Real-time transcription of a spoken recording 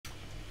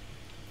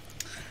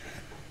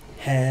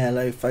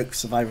Hello folks,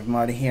 Survivor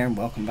Marty here and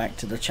welcome back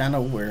to the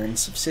channel. We're in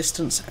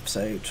Subsistence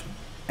Episode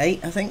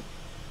 8 I think.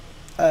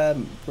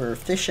 We're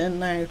fishing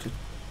now to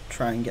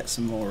try and get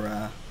some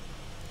more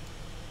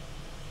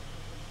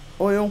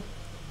oil.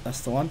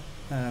 That's the one.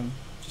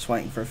 Just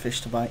waiting for a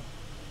fish to bite.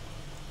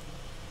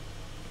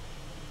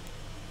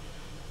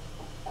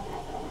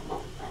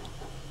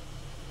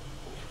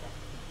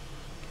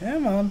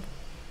 Come on.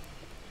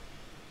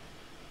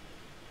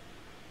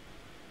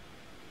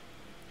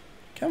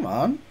 Come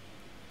on.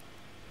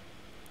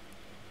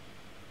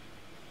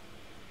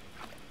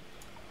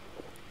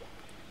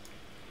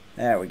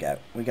 There we go.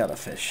 We got a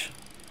fish.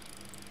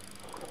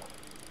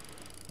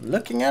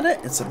 Looking at it,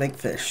 it's a big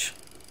fish.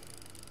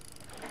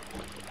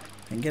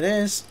 I think it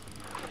is.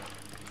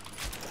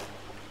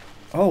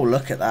 Oh,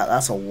 look at that.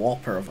 That's a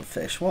whopper of a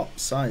fish. What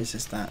size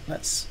is that?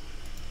 Let's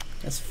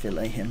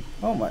fillet him.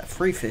 Oh my,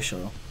 3 fish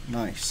oil.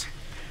 Nice.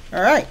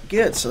 Alright,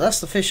 good. So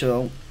that's the fish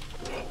oil.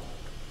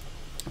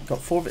 Got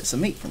 4 bits of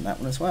meat from that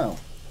one as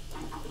well.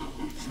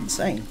 It's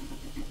insane.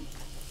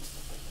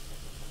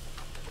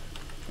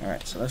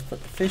 Alright, so let's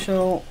put the fish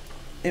oil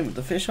in with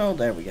the fish oil.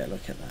 There we go,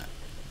 look at that.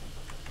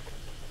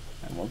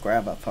 And we'll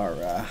grab up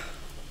our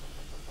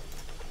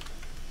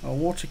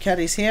water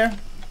caddies here.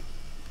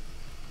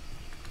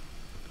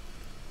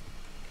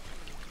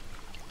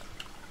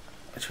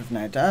 Which we've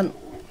now done.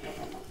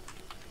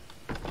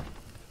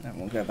 And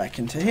we'll go back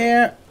into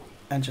here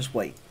and just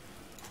wait.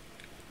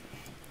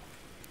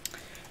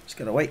 Just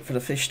gotta wait for the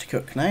fish to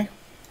cook now.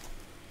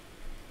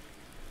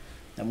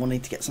 Then we'll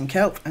need to get some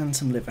kelp and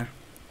some liver.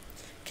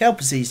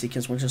 Kelp is easy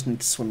because we'll just need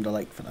to swim the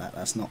lake for that.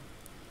 That's not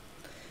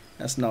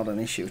an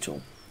issue at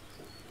all.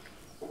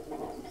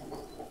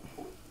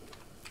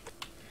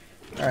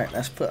 Alright,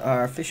 let's put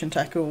our fishing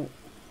tackle.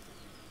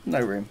 No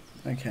room.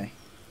 Okay.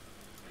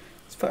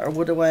 Let's put our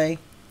wood away,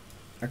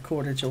 our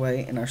cordage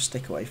away, and our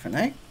stick away for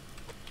now.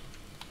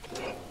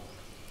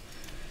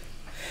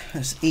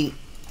 Let's eat.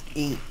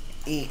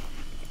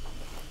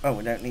 Oh,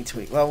 we don't need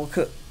to eat. Well,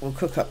 we'll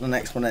cook up the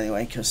next one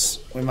anyway,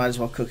 because we might as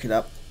well cook it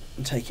up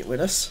and take it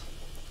with us.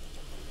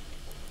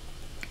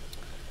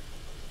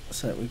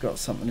 So that we've got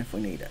something if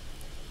we need it.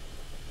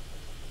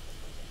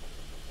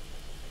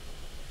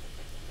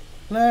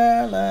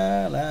 La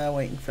la la,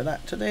 waiting for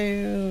that to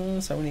do.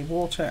 So we need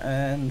water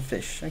and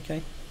fish,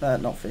 okay?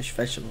 Not fish,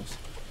 vegetables.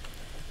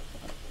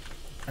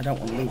 I don't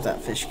want to leave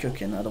that fish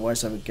cooking,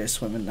 otherwise I would go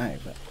swimming now,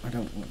 but I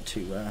don't want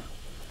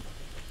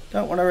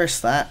to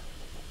risk that.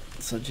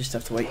 So just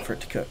have to wait for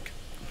it to cook.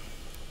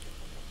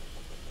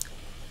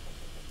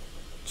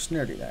 It's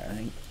nearly there, I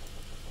think.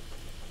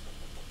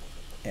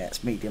 Yeah,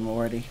 it's medium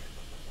already.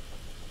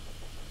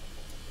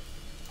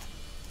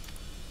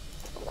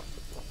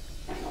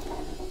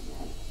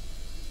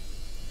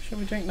 Should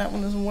we drink that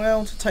one as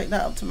well to take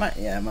that up to max?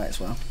 Yeah, might as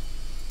well.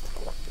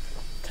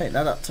 Take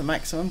that up to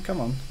maximum.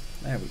 Come on.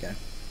 There we go.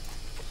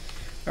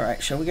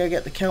 Alright, shall we go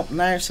get the kelp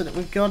now so that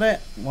we've got it?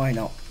 Why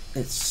not?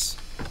 It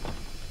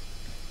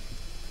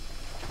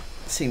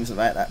seems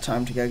about that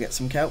time to go get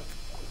some kelp.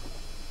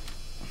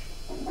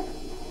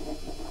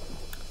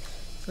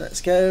 So let's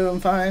go and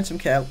find some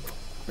kelp.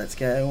 Let's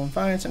go and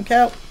find some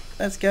kelp.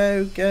 Let's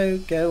go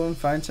and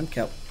find some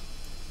kelp.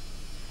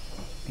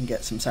 And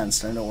get some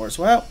sandstone ore as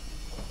well.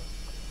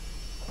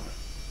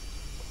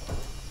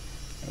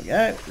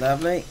 There we go,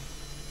 lovely.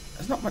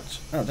 There's not much.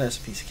 Oh, there's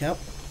a piece of kelp.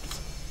 I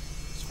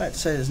was about to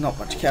say there's not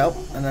much kelp,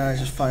 and then I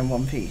just find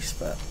one piece,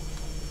 but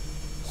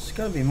there's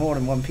got to be more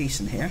than one piece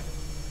in here.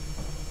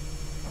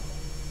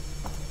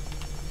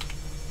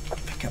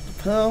 Pick up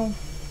the pearl.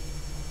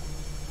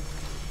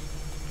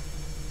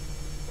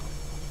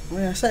 I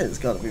mean, I say there's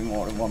got to be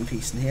more than one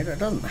piece in here. There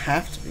doesn't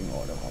have to be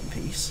more than one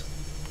piece.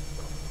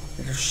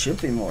 There just should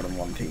be more than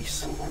one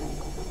piece.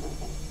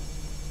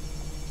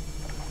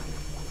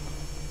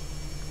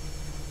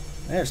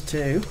 There's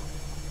 2.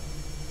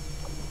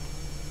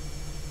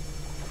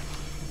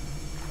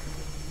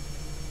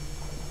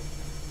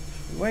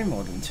 Way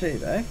more than 2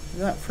 though. Is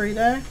that 3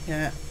 there?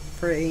 Yeah,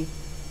 3,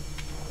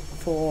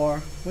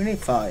 4. We need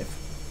 5.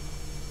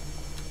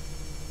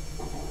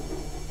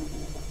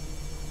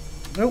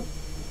 Nope.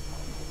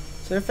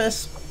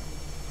 Surface.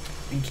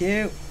 Thank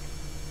you.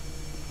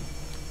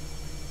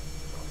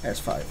 There's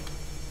 5.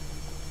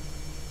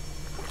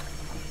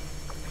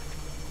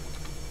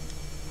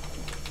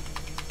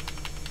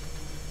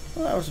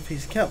 Well, that was a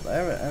piece of kelp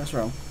there, but I was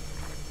wrong.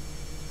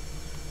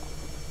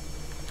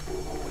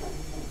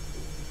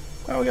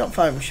 Well, we got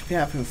 5. We should be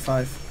happy with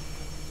 5.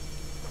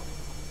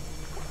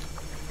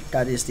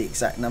 That is the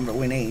exact number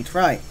we need.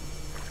 Right.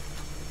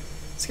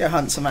 Let's go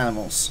hunt some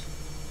animals.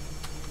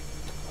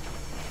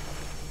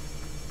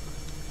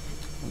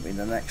 Will be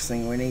the next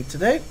thing we need to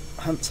do.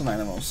 Hunt some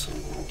animals.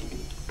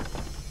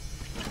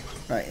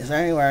 Right, is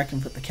there anywhere I can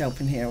put the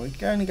kelp in here?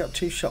 We've only got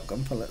 2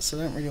 shotgun bullets, so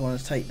I don't really want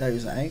to take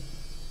those out.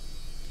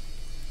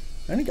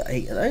 I only got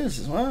 8 of those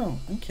as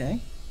well.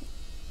 Okay.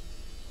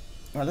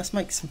 Right, let's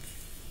make some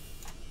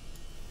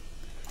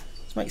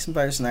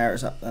bows and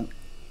arrows up then.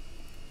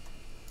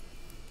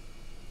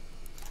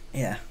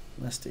 Yeah,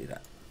 let's do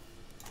that.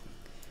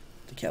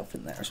 the kelp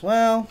in there as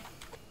well.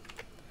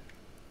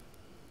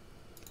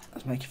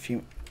 Let's make a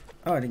few.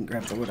 Oh, I didn't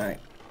grab the wood out.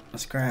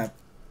 Let's grab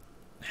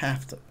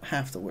half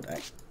the wood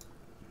out.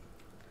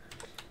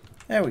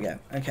 There we go.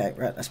 Okay,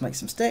 right. Let's make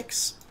some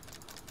sticks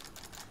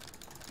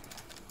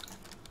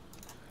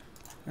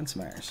and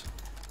some arrows.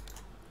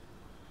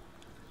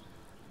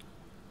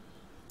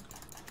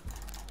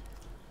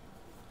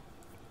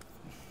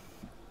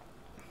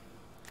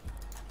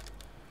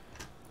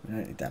 We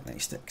don't need that many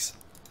sticks.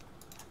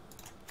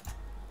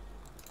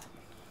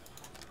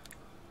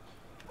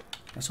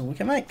 That's all we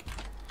can make.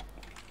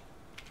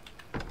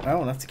 Well,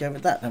 we'll have to go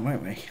with that then,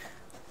 won't we?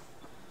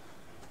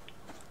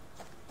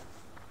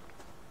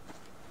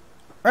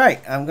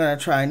 Right, I'm going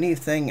to try a new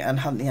thing and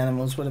hunt the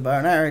animals with a bow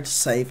and arrow to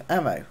save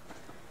ammo.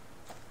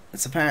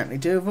 It's apparently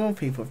doable,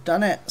 people have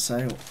done it,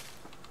 so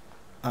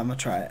I'm going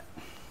to try it.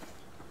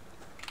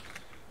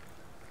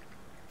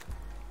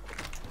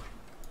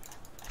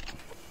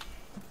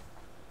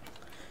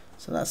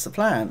 So that's the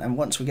plan, and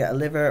once we get a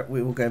liver,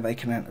 we will go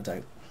make an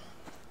antidote.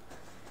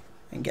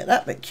 And get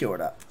that bit cured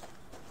up.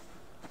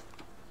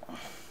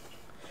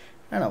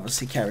 And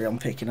obviously carry on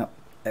picking up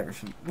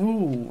everything.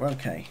 Ooh,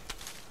 okay.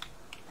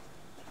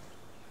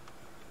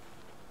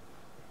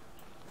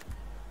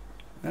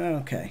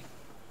 Okay.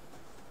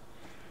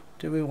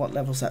 Do we, what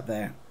level's that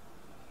there?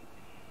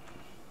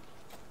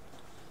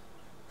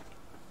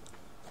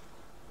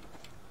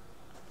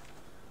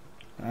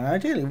 I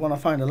ideally want to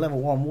find a level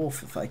 1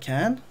 wolf if I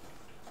can.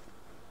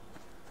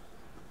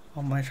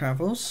 On my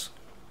travels.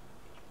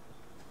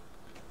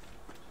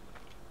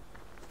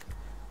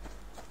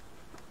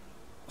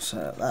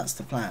 So that's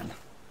the plan.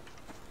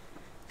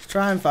 Let's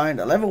try and find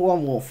a level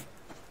 1 wolf.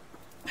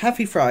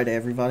 Happy Friday,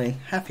 everybody.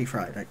 Happy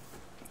Friday.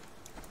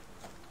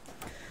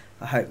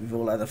 I hope you've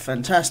all had a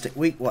fantastic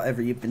week,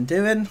 whatever you've been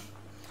doing.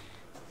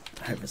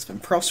 I hope it's been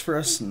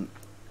prosperous and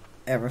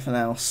everything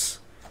else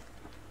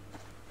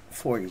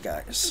for you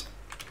guys.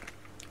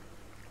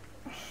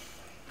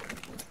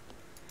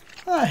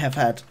 I have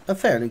had a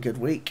fairly good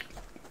week.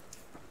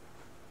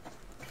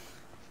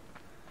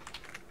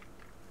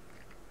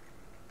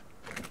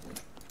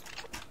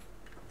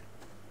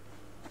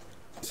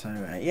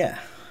 So yeah,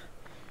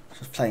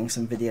 just playing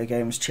some video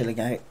games, chilling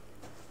out.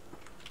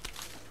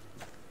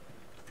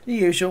 The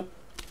usual.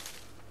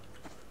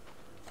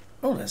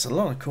 Oh, there's a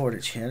lot of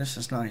cordage here. This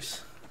is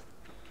nice.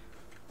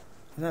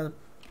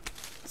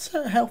 It's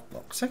a health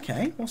box.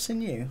 Okay, what's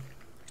in you?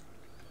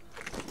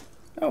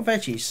 Oh,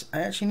 veggies.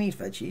 I actually need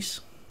veggies.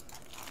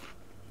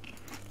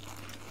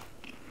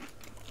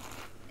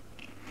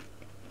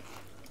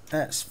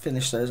 Let's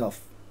finish those off.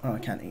 Oh, I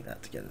can't eat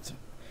that together.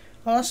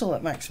 Oh, that's all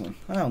at maximum.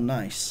 Oh,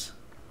 nice.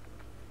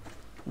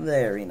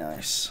 Very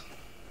nice.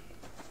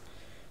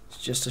 It's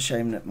just a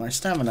shame that my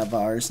stamina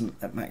bar isn't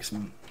at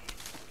maximum.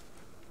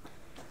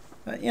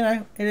 But, you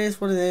know, it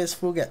is what it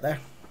is. We'll get there.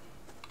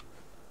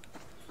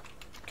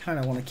 Kind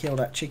of want to kill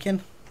that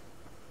chicken.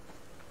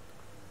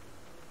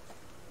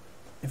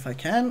 If I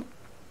can.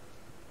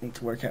 Need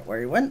to work out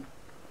where he went.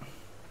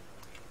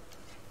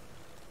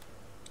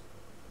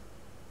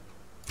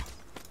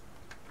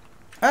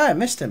 Ah, I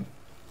missed him.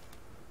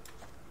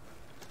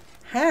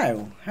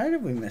 How? How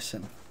did we miss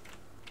him?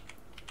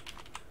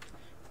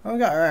 Well, we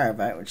got our arrow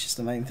back, which is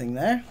the main thing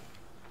there.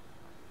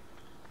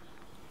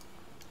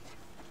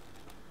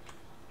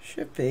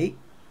 Should be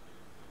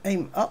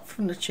aim up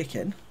from the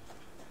chicken.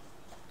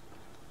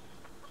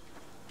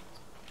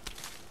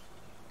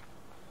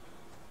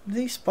 Did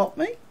he spot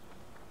me?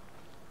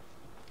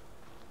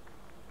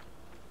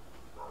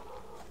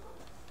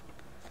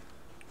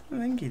 I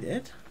think he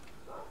did.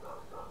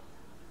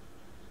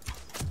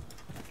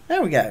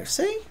 There we go,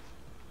 see?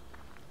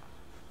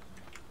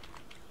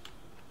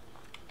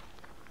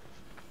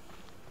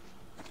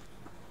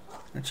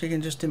 The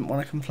chicken just didn't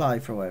want to comply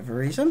for whatever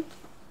reason.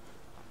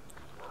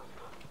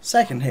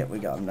 Second hit we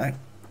got him now.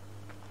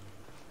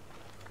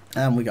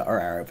 And we got our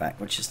arrow back,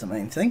 which is the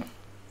main thing.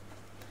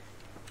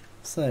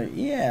 So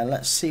yeah,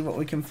 let's see what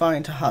we can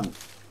find to hunt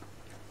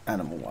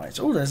animal wise.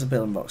 Oh, there's a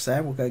building box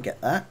there, we'll go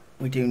get that.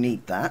 We do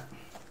need that.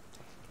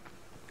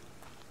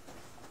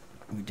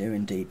 We do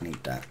indeed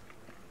need that.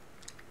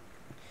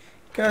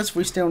 Because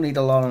we still need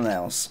a lot of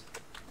nails.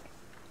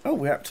 Oh,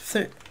 we're up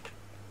to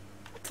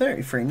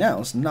 33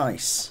 nails,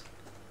 nice.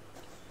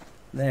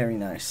 Very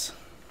nice.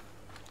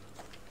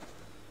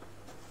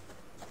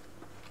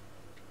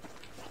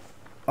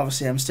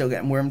 Obviously I'm still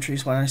getting worm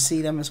trees when I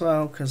see them as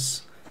well,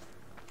 because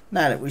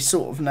now that we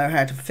sort of know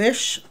how to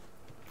fish,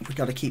 we've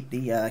got to keep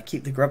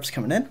the grubs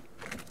coming in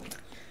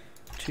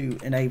to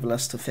enable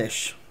us to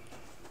fish.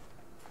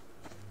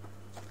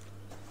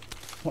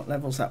 What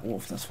level's that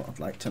wolf? That's what I'd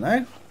like to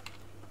know.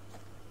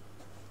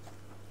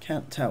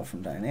 Can't tell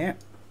from down here.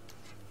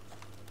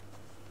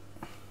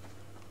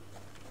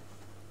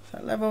 Is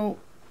that level?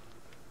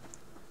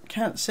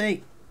 Can't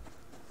see.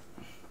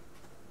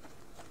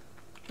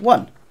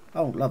 1.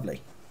 Oh,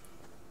 lovely.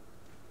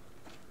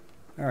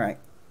 Alright.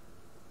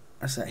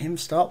 Let's let him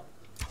stop.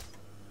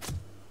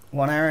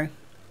 1 arrow.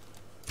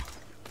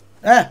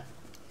 Ah!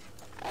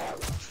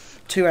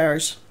 2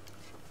 arrows.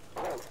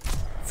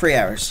 3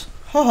 hours.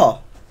 Ha ha.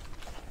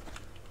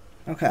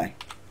 Okay.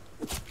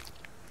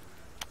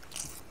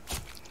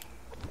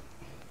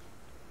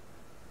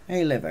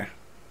 Hey, liver.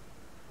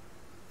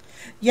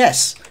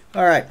 Yes.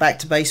 Alright, back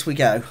to base we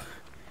go.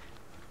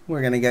 We're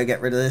going to go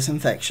get rid of this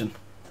infection.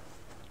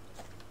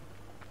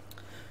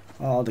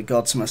 Oh, the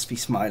gods must be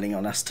smiling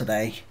on us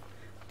today.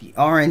 The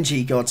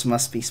RNG gods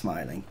must be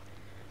smiling.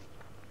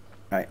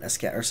 Right, let's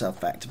get ourselves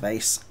back to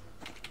base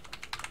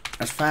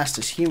as fast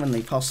as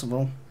humanly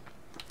possible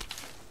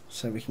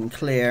so we can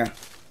clear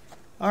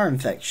our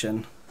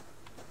infection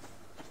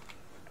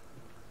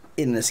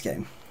in this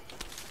game.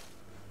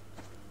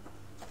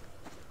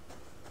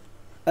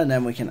 And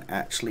then we can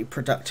actually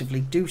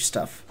productively do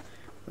stuff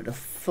with a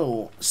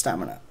full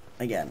stamina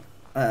again.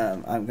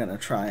 I'm going to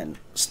try and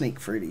sneak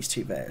through these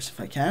 2 bears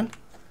if I can.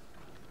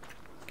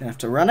 Gonna have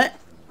to run it.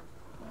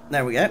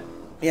 There we go.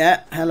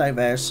 Yeah, hello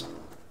bears.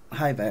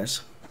 Hi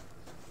bears.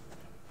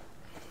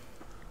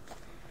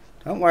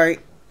 Don't worry,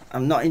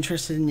 I'm not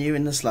interested in you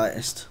in the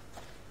slightest.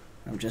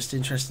 I'm just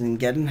interested in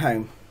getting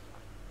home,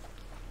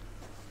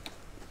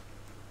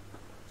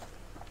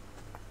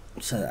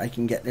 so that I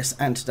can get this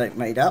antidote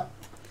made up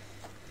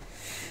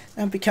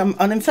and become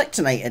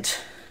uninfectinated,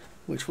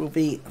 which will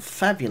be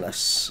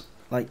fabulous.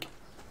 Like,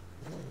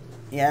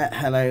 yeah,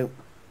 hello.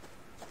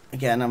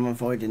 Again, I'm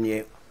avoiding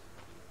you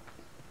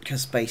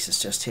because base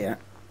is just here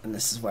and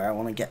this is where I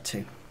want to get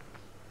to.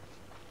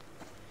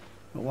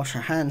 We'll wash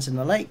our hands in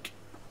the lake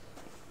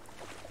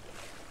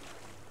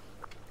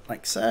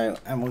like so,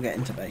 and we'll get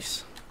into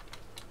base.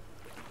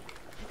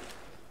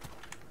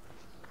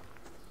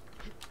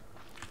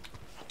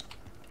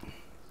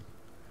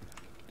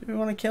 Do we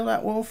want to kill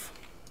that wolf?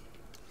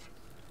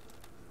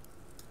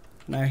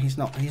 No, he's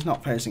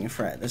not posing a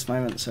threat at this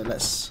moment, so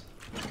let's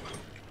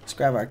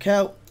grab our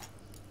kelp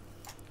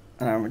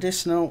and our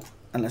medicinal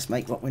and let's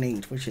make what we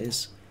need, which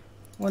is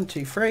 1,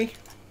 2, 3.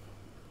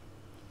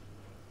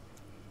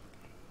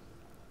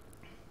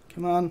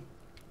 Come on.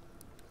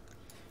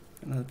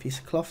 Another piece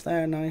of cloth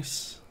there,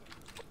 nice.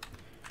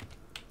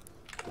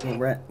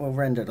 We'll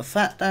render the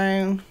fat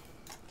down.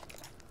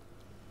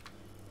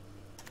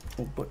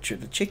 We'll butcher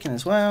the chicken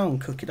as well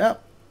and cook it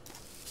up.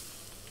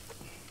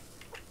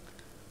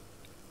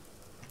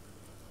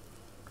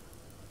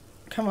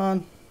 Come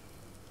on.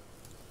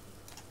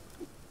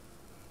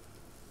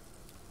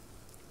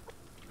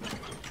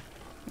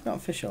 We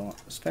got fish oil.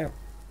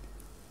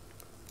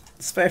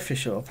 Spare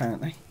fish oil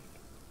apparently.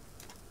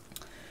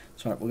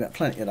 That's right, we'll get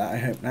plenty of that I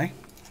hope now.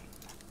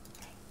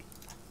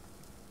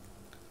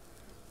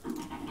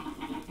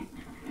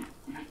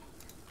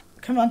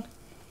 Come on.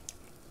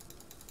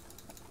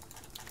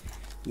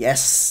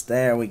 Yes,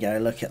 there we go.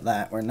 Look at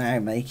that. We're now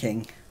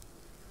making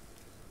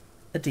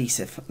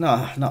adhesive.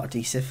 No, not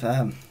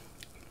adhesive.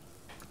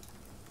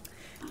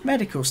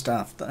 Medical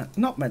stuff.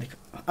 Not medical.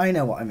 I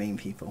know what I mean,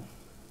 people.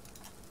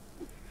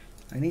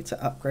 I need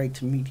to upgrade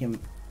to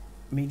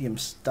medium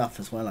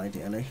stuff as well,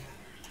 ideally.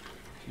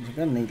 We're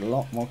going to need a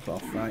lot more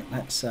cloth. Right,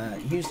 let's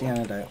use the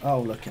antidote. Oh,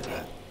 look at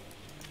that.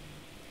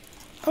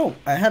 Oh,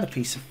 I had a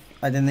piece of...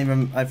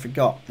 I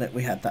forgot that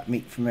we had that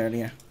meat from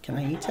earlier. Can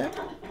I eat it?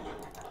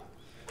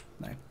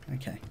 No.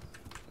 Okay.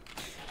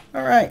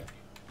 Alright.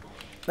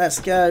 Let's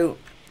go.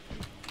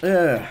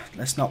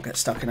 Let's not get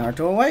stuck in our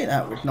doorway.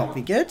 That would not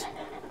be good.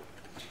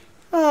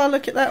 Oh,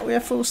 look at that. We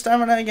have full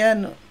stamina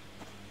again.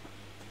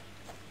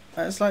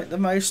 That's like the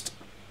most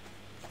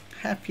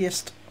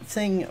happiest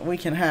thing we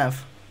can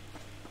have.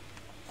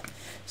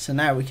 So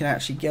now we can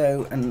actually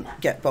go and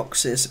get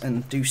boxes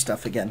and do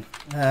stuff again.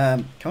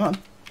 Come on.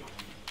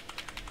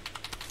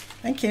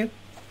 Thank you.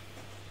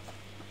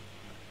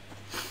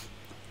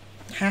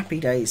 Happy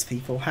days,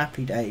 people.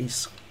 Happy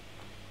days.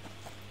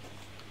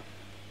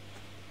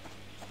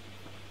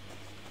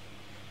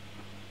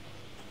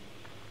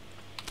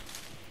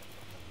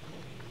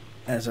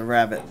 There's a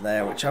rabbit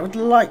there, which I would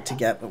like to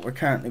get, but we're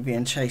currently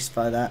being chased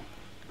by that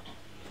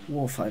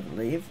wolf, I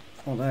believe.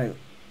 Although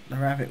the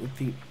rabbit would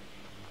be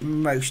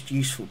most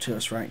useful to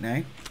us right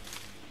now,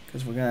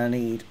 because we're going to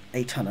need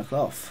a ton of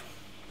cloth.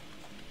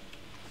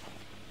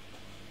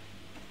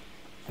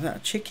 Is that a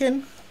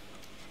chicken?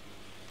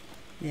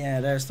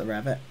 Yeah, there's the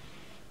rabbit.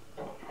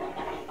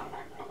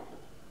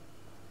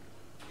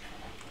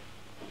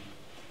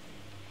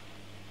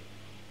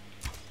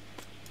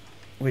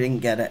 We didn't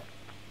get it.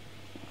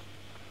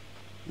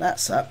 That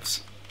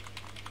sucks.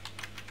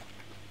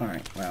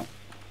 Alright, well,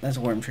 there's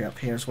a worm tree up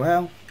here as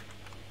well.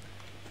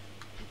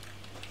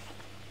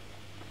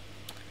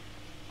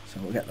 So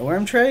we'll get the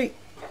worm tree.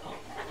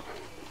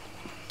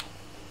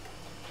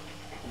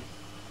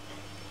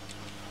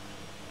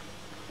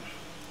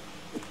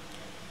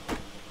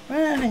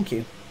 Well, thank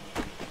you.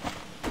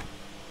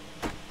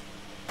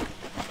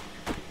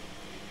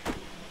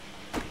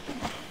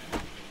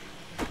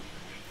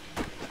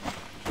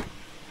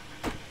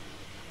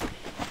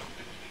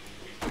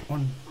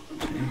 One,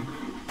 two.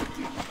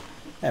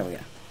 There we go.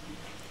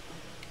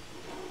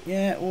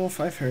 Yeah,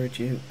 wolf, I've heard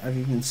you. I've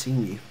even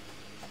seen you.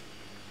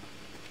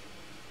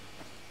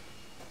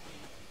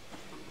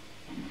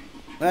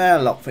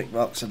 Lockpick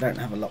box. I don't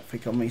have a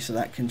lockpick on me, so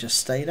that can just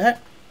stay there.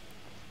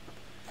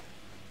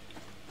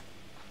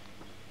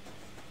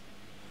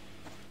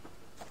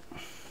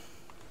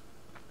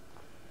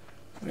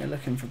 We're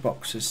looking for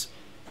boxes.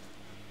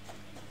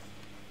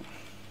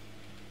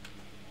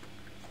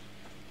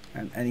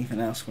 And anything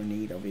else we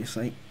need,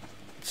 obviously,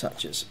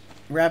 such as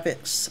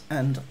rabbits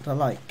and the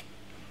like.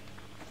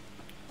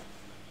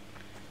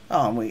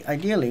 Oh, and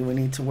ideally we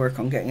need to work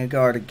on getting a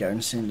garden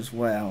going soon as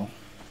well.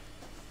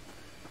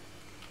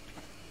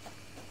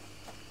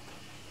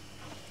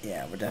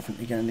 Yeah, we're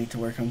definitely going to need to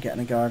work on getting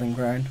a garden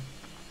grown.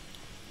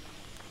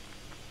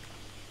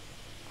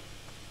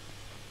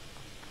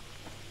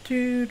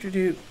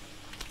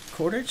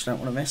 Cordage, don't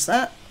want to miss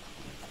that.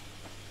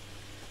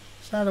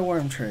 Is that a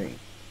worm tree?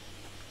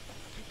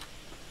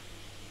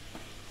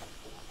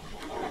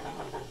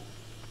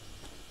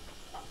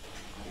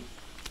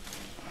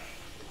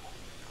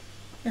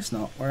 It's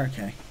not, we're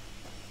okay.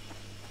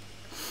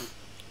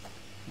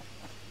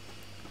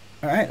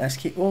 Alright, let's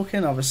keep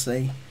walking.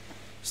 Obviously,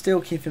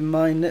 still keep in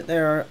mind that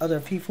there are other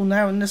people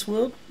now in this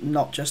world,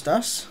 not just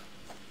us.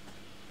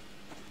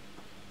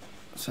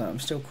 So I'm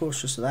still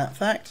cautious of that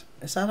fact.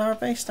 Is that our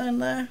base down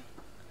there?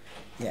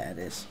 Yeah, it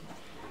is.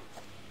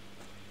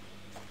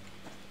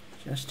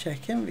 Just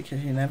checking,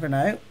 because you never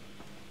know.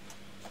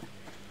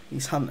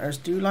 These hunters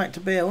do like to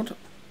build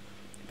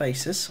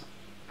bases.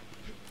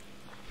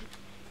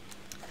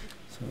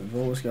 So we've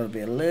always got to be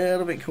a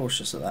little bit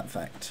cautious of that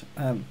fact.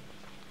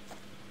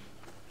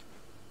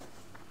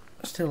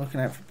 Still looking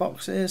out for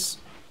boxes.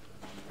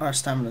 Our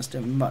stamina's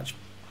doing much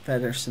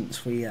better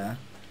since we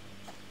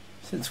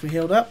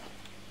healed up.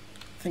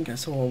 I think I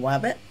saw a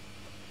wabbit.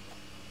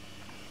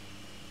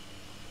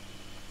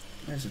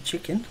 There's a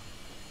chicken.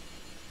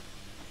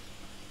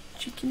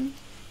 Chicken.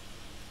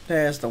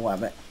 There's the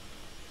wabbit.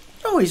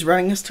 Oh, he's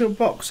running us to a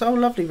box. Oh,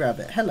 lovely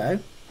rabbit. Hello.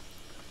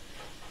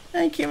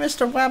 Thank you,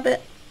 Mr. Wabbit.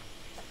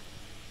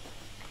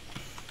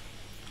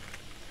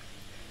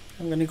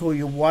 I'm going to call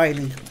you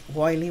Wily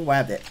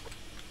Wabbit.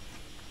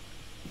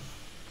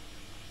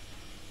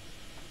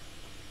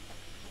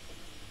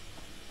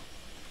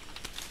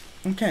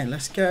 Okay,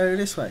 let's go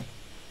this way.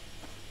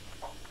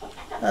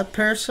 A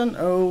person?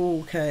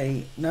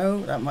 Okay.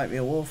 No, that might be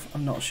a wolf.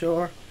 I'm not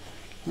sure.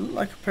 Look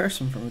like a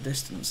person from a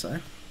distance, though.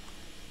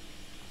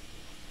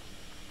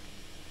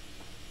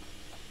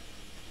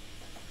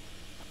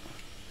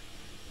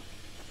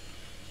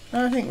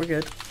 I think we're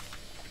good.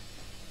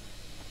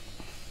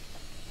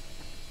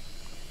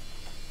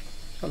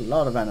 A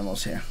lot of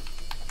animals here.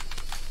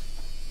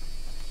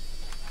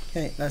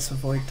 Okay, let's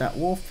avoid that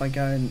wolf by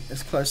going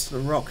as close to the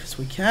rock as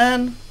we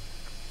can.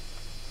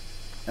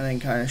 And then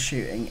kind of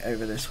shooting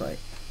over this way.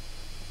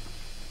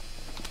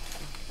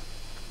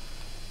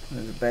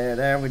 There's a bear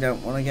there we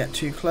don't want to get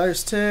too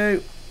close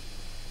to.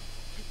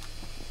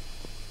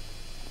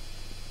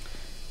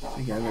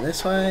 We go over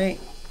this way.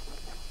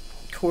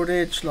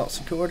 Cordage, lots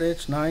of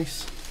cordage,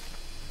 nice.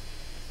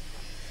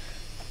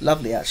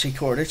 Lovely actually,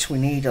 cordage, we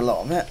need a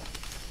lot of it.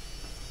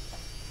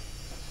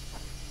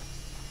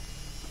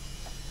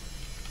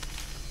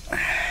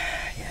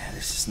 Yeah,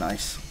 this is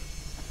nice.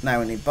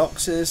 Now we need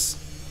boxes.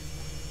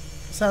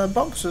 Is that a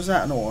box or is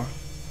that an ore?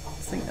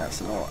 I think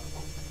that's an ore.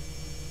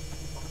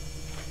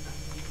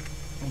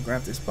 I'll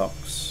grab this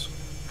box.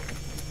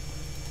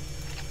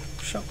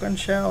 Shotgun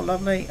shell,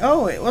 lovely.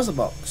 Oh, it was a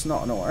box,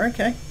 not an ore.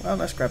 Okay, well,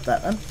 let's grab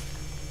that then.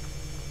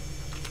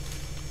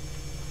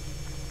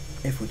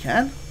 If we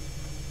can.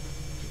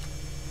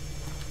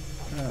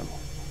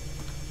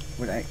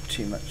 Without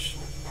too much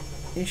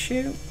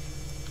issue.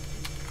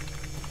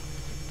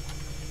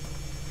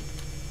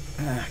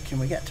 Can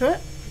we get to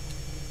it?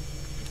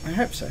 I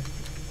hope so.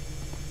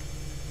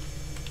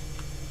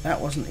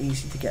 That wasn't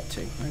easy to get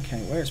to.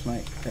 Okay, where's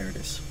my... There it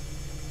is.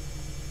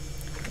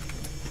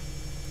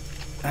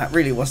 That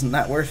really wasn't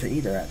that worth it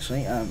either,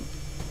 actually.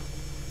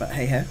 But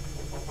hey ho.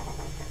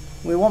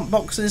 We want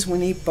boxes, we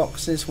need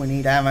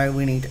ammo,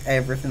 we need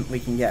everything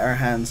we can get our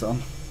hands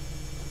on.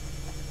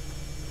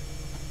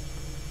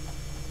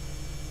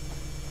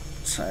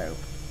 So,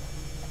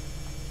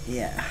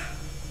 yeah.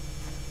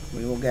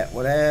 We will get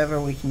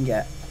whatever we can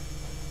get.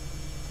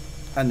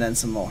 And then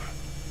some more.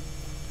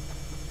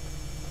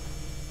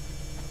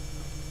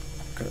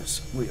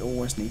 Because we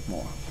always need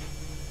more.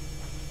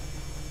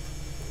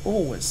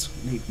 Always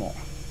need more.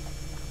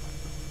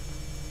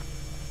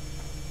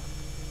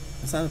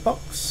 Is that a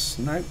box?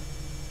 No.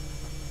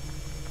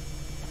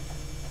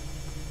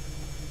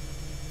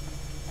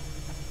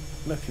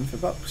 Looking for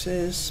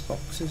boxes,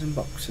 boxes and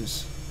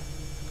boxes.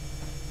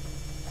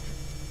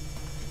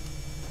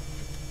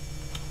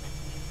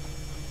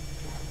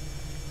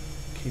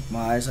 Keep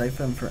my eyes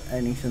open for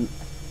anything,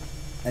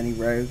 any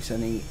rogues,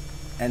 any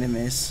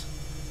enemies,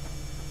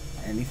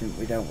 anything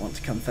we don't want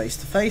to come face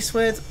to face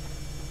with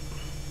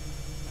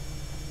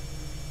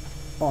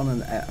on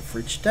an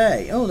average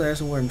day. Oh,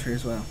 there's a worm tree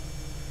as well.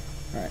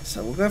 Alright,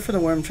 so we'll go for the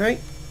worm tree.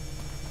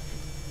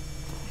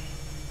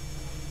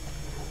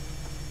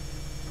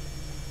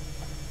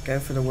 Go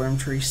for the worm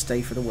tree,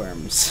 stay for the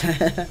worms.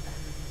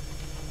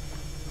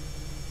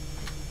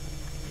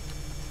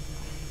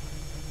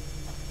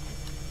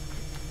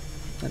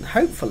 And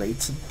hopefully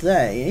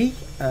today,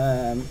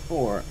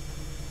 or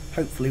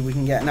hopefully we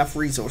can get enough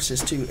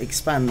resources to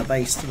expand the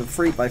base to the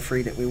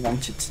 3x3 that we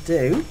wanted to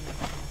do.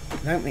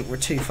 I don't think we're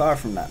too far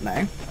from that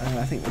now.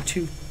 I think we're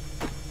too...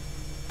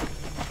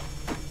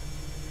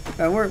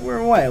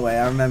 we're way away.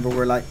 I remember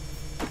we're like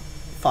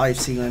 5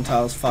 ceiling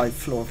tiles, 5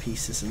 floor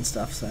pieces and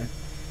stuff, so...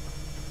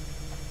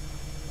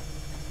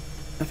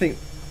 I think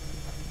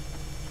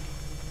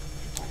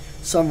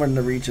somewhere in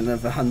the region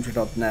of 100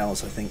 odd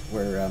nails I think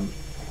we're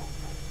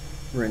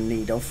in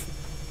need of.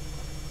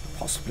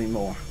 Possibly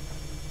more.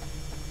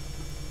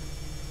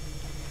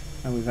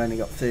 And we've only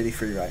got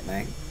 33 right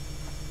now.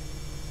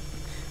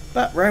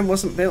 But Rome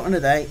wasn't built in a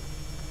day.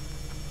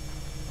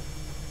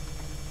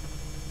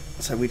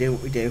 So we do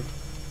what we do.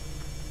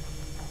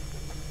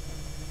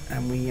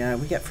 And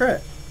we get through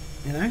it,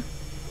 you know?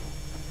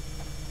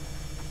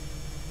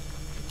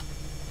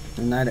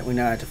 And now that we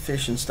know how to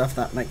fish and stuff,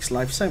 that makes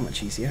life so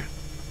much easier.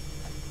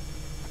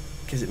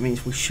 Because it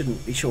means we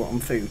shouldn't be short on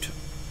food.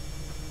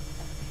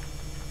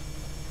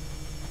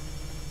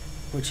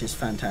 Which is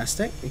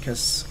fantastic,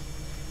 because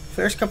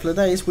first couple of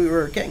days we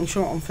were getting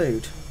short on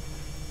food.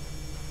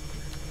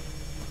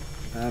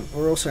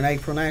 We're also in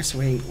April now, so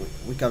we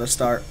got to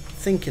start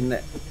thinking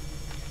that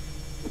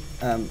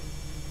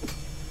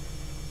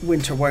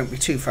winter won't be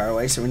too far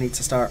away, so we need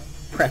to start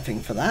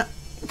prepping for that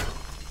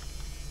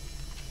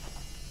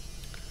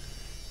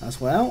as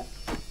well.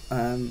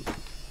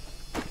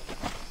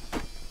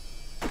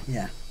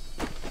 Yeah.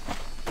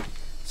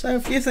 So a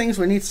few things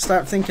we need to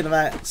start thinking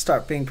about,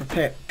 start being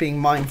prepared, being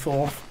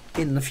mindful of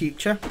in the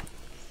future.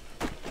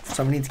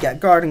 So we need to get a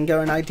garden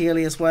going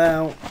ideally as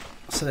well,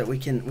 so that we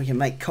can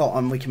make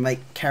cotton, we can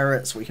make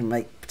carrots, we can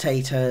make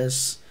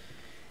potatoes,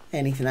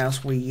 anything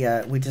else we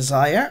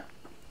desire.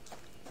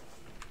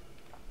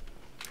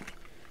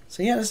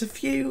 So yeah, there's a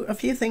few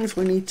things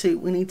we need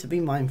to be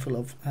mindful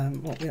of.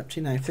 What are we up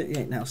to now?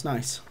 58 now. It's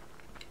nice.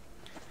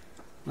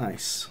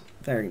 Nice,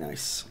 very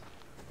nice.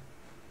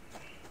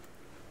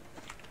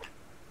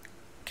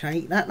 Can I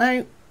eat that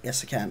now?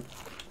 Yes, I can.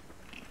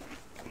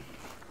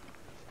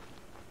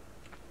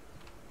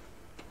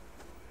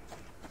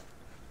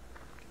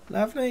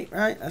 Lovely.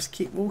 Right, let's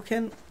keep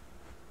walking.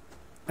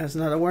 There's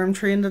another worm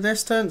tree in the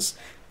distance,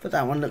 but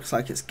that one looks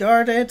like it's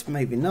guarded.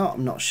 Maybe not,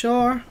 I'm not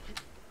sure.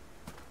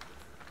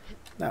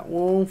 That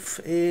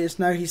wolf is...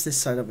 no, he's this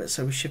side of it,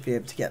 so we should be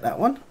able to get that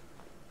one.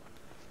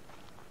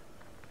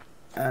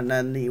 And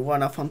then the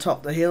one up on top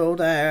of the hill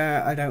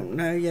there, I don't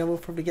know. Yeah, we'll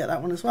probably get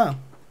that one as well.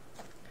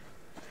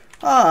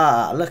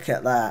 Ah, look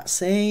at that.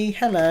 See?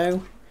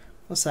 Hello.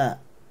 What's that?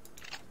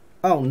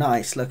 Oh,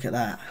 nice. Look at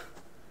that.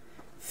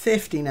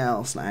 50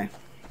 nails now.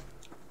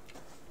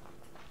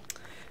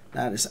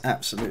 That is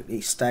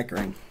absolutely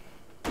staggering.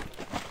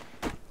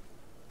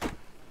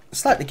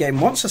 It's like the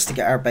game wants us to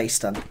get our base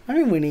done. I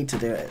mean, we need to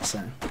do it,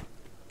 so...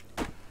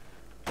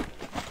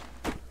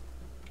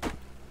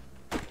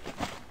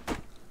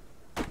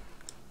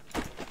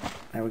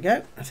 there we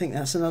go. I think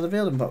that's another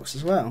building box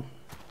as well.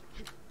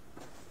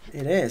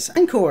 It is.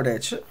 And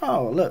cordage.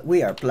 Oh, look,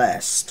 we are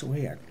blessed.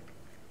 We are...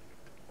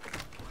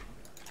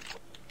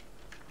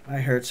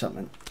 I heard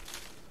something.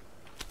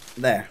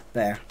 There,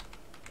 bear.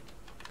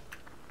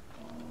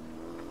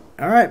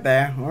 Alright,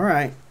 bear.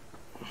 Alright.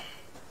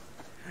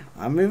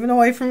 I'm moving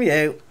away from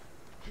you.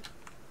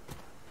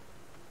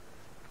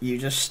 You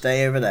just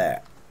stay over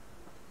there.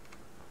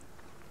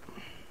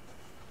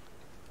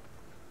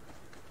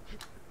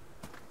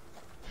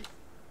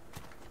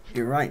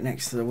 You're right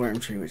next to the worm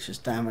tree, which is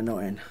damn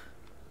annoying.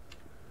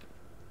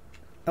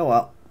 Oh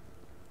well.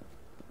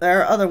 There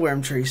are other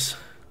worm trees,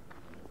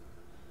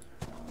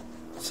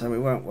 so we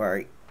won't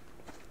worry.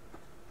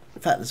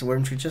 In fact, there's a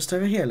worm tree just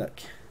over here, look.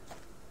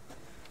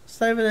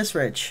 Just over this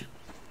ridge.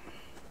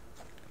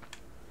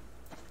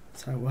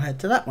 So we'll head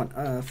to that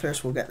one.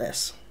 First we'll get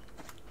this.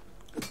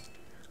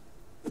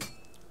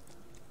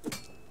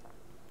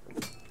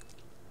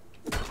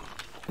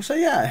 So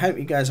yeah, I hope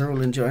you guys are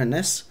all enjoying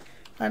this.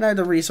 I know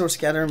the resource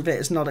gathering bit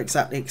is not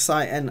exactly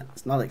exciting,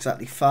 it's not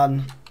exactly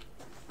fun,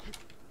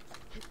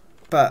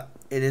 but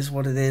it is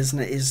what it is,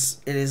 and it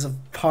is a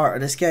part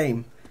of this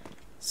game.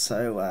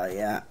 So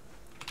yeah,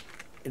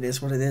 it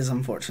is what it is,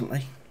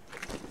 unfortunately.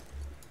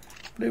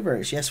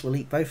 Blueberries, yes, we'll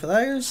eat both of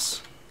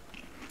those.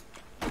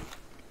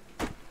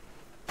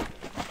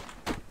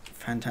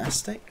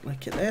 Fantastic,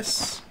 look at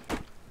this.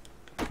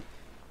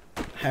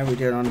 How are we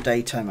doing on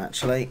daytime,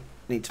 actually?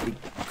 Need to be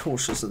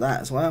cautious of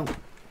that as well.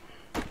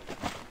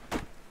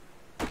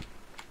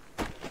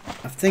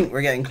 I think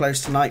we're getting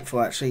close to nightfall,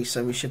 actually,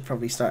 so we should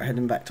probably start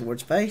heading back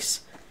towards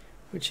base,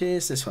 which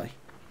is this way.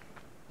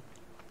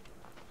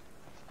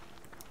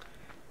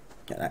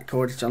 Get that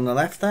cordage on the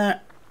left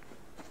there.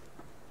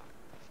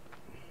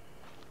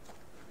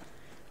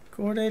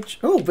 Cordage.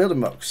 Oh, building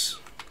box.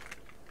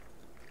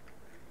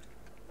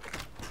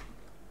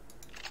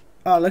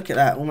 Oh, look at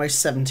that. Almost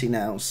 70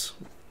 nails.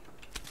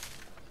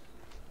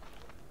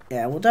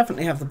 Yeah, we'll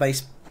definitely have the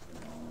base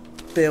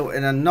built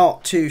in a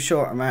not too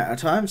short amount of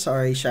time.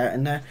 Sorry,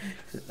 shouting there.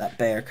 That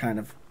bear kind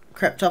of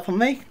crept up on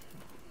me.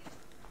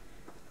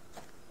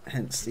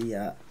 Hence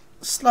the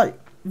slight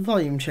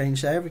volume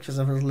change there, because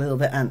I was a little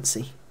bit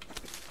antsy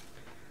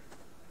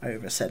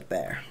over said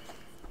bear.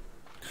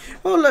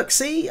 Oh look,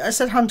 see, I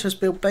said hunters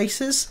build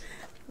bases.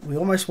 We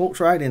almost walked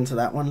right into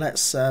that one.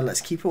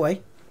 Let's keep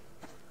away.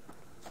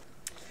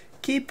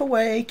 Keep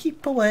away,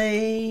 keep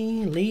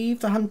away. Leave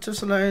the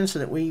hunters alone so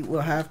that we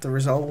will have the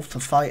resolve to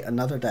fight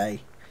another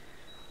day.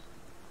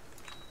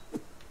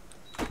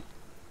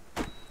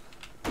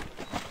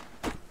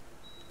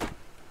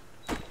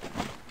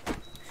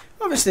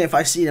 Obviously, if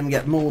I see them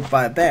get mauled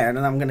by a bear,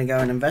 then I'm going to go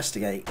and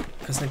investigate,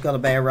 because they've got a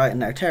bear right in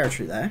their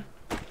territory there.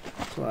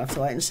 So I'll have to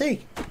wait and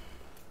see.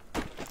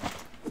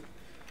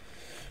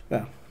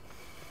 Well,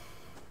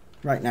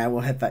 right now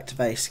we'll head back to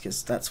base,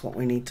 because that's what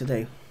we need to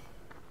do.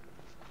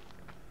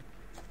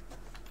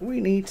 We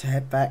need to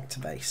head back to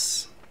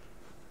base.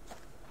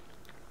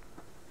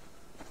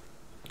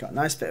 Got a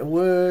nice bit of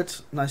wood,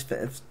 nice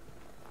bit of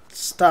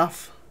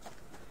stuff.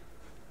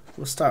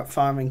 We'll start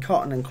farming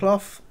cotton and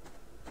cloth.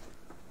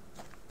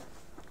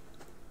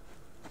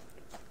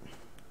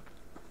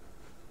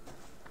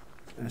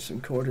 There's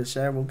some cordage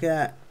there we'll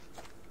get.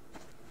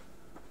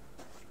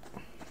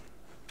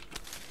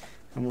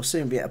 And we'll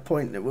soon be at a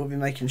point that we'll be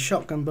making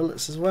shotgun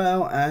bullets as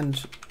well,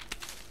 and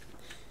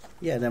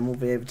yeah, then we'll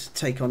be able to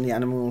take on the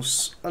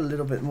animals a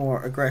little bit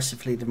more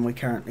aggressively than we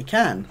currently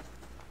can.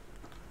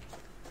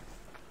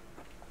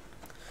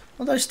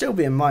 Although still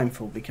being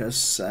mindful,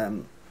 because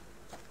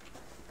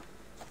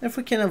if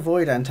we can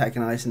avoid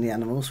antagonising the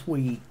animals,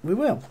 we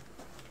will.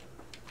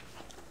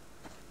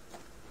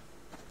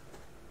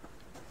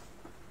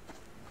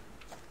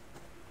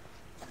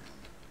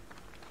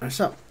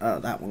 So, oh,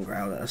 that one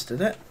growled at us,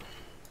 did it?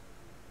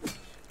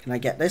 Can I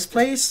get this,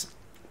 please?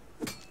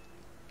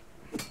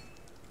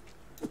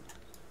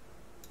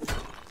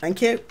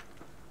 Thank you.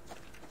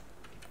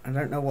 I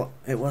don't know what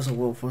it was, a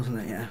wolf, wasn't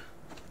it? Yeah.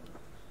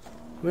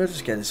 We'll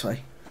just go this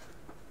way.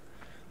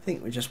 I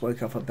think we just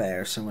woke up a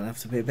bear, so we'll have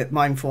to be a bit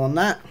mindful on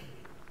that.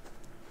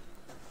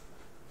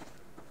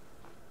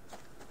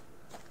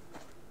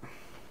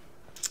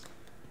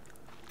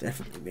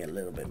 Definitely be a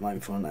little bit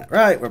mindful on that.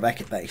 Right, we're back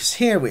at base.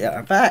 Here we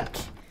are, back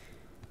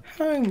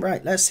home.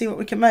 Right, let's see what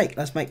we can make.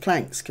 Let's make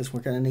planks, because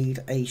we're going to need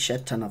a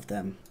shed ton of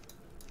them.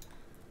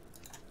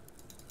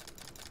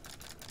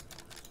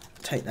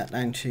 Take that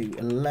down to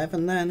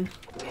 11 then.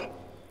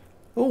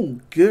 Oh,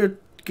 good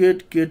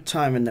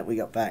timing that we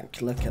got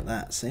back. Look at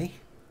that, see?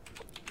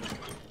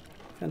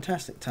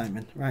 Fantastic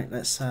timing. Right,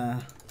 let's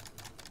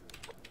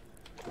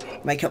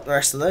make up the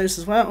rest of those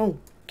as well. Oh,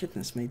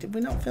 goodness me, did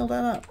we not fill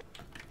that up?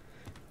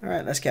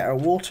 Alright, let's get our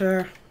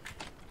water.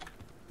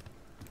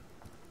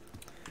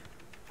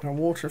 Our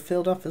water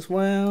filled up as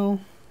well.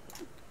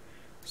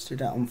 Let's do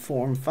that on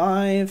 4 and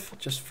 5,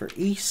 just for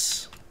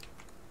ease.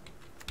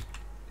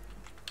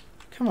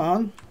 Come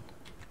on.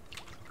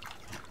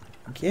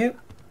 Thank you.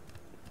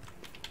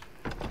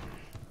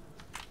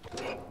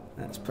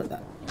 Let's put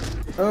that.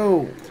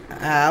 Oh,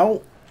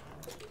 ow.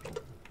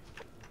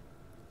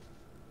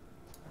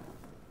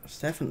 It's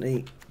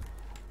definitely.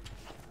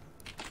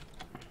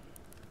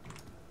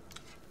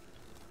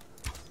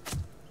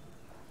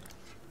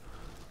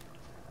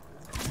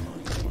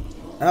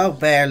 Oh,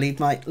 bear, leave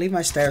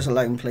my stairs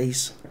alone,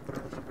 please.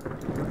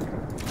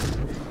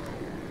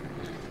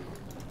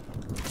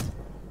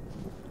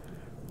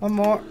 One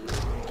more.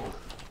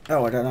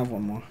 Oh, I don't have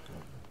one more.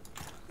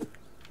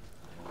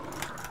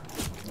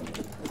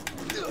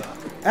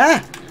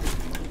 Ah!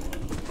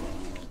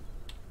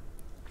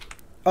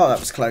 Oh, that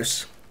was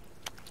close.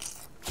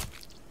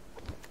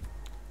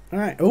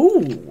 Alright.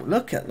 Oh,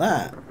 look at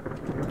that.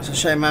 It's a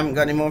shame I haven't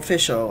got any more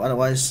fish oil,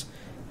 otherwise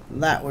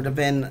that would have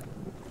been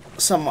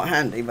somewhat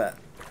handy, but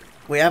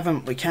we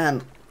haven't, we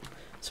can't.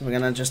 So we're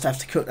going to just have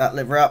to cook that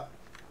liver up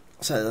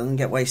so it doesn't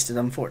get wasted,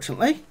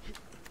 unfortunately.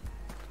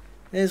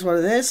 It is what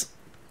it is.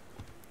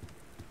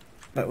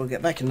 But we'll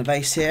get back in the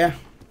base here.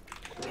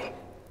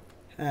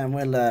 And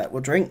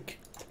we'll drink.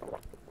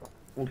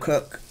 We'll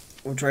cook.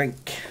 We'll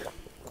drink.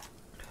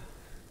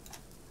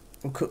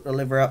 We'll cook the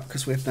liver up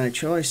because we have no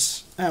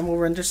choice. And we'll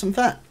render some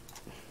fat.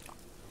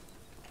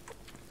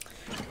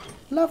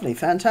 Lovely,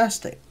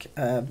 fantastic.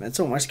 It's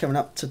almost coming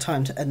up to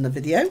time to end the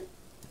video.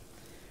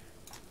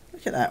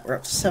 Look at that, we're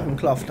up to 7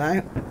 cloth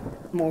now.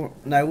 More,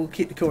 no, we'll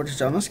keep the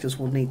cordage on us because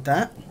we'll need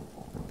that.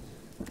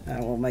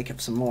 We'll make up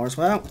some more as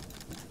well.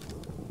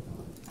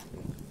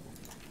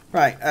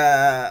 Right,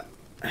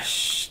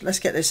 let's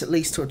get this at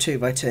least to a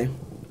 2x2.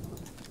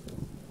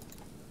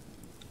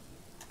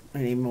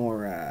 We need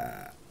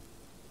more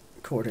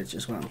cordage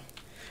as well.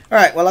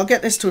 Alright, well I'll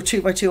get this to a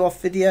 2x2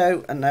 off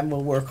video and then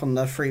we'll work on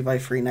the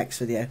 3x3 next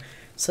video.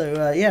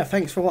 So yeah,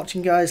 thanks for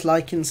watching guys,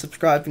 liking,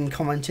 subscribing,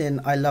 commenting.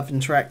 I love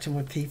interacting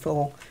with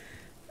people.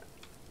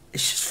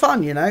 It's just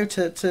fun, you know,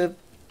 to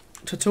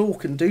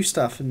talk and do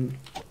stuff and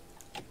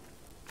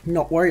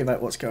not worry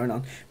about what's going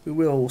on. We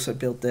will also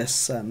build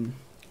this,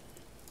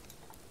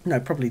 no,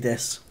 probably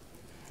this.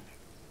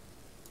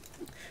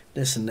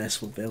 This and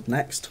this we'll build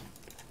next.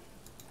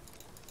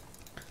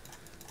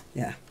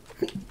 Yeah.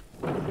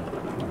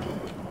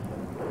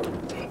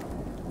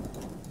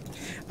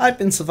 I've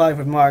been Survive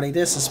with Marley.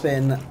 This has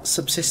been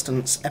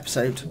Subsistence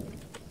episode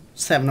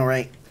 7 or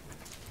 8.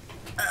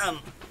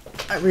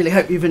 I really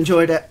hope you've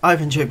enjoyed it. I've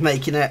enjoyed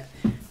making it.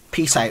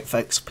 Peace out,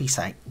 folks. Peace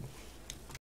out.